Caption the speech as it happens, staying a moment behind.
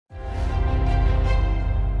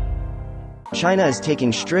China is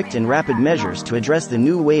taking strict and rapid measures to address the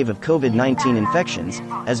new wave of COVID-19 infections,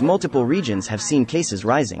 as multiple regions have seen cases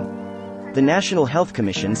rising. The National Health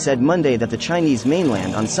Commission said Monday that the Chinese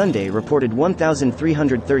mainland on Sunday reported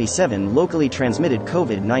 1,337 locally transmitted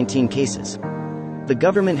COVID-19 cases. The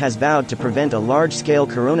government has vowed to prevent a large-scale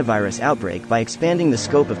coronavirus outbreak by expanding the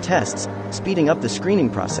scope of tests, speeding up the screening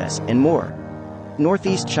process, and more.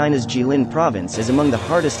 Northeast China's Jilin province is among the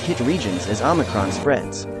hardest-hit regions as Omicron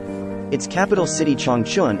spreads. Its capital city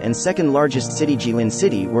Chongqing and second-largest city Jilin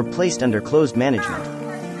City were placed under closed management.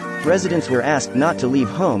 Residents were asked not to leave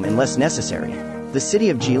home unless necessary. The city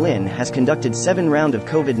of Jilin has conducted 7 rounds of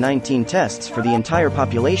COVID-19 tests for the entire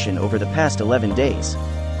population over the past 11 days.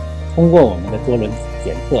 通过我们的多轮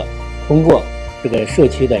检测，通过这个社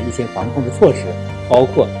区的一些防控的措施，包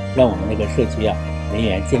括让我们那个社区人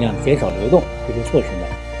员尽量减少流动，这些措施呢，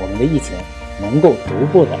我们的疫情能够逐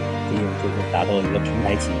步的达到一个平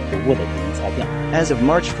台期，逐步的进行下降。As of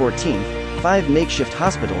March 14th, 5 makeshift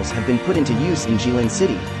hospitals have been put into use in Jilin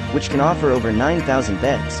City, which can offer over 9,000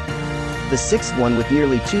 beds. The 6th one with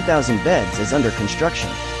nearly 2,000 beds is under construction.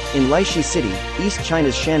 In Laishi City, East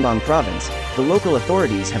China's Shandong province, the local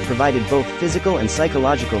authorities have provided both physical and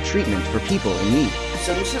psychological treatment for people in need.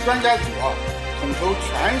 省市专家组统筹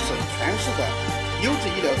全省全市的优质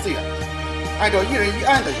医疗资源，按照一人一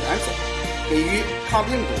案的原则，给予抗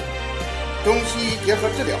病毒、中西医结合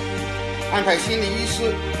治疗，安排心理医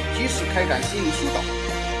师及时开展心理疏导，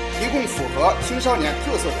提供符合青少年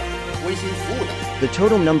特色的温馨服务等。The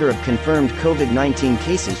total number of confirmed COVID-19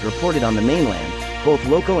 cases reported on the mainland, both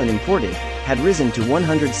local and imported, had risen to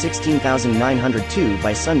 116,902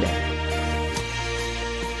 by Sunday.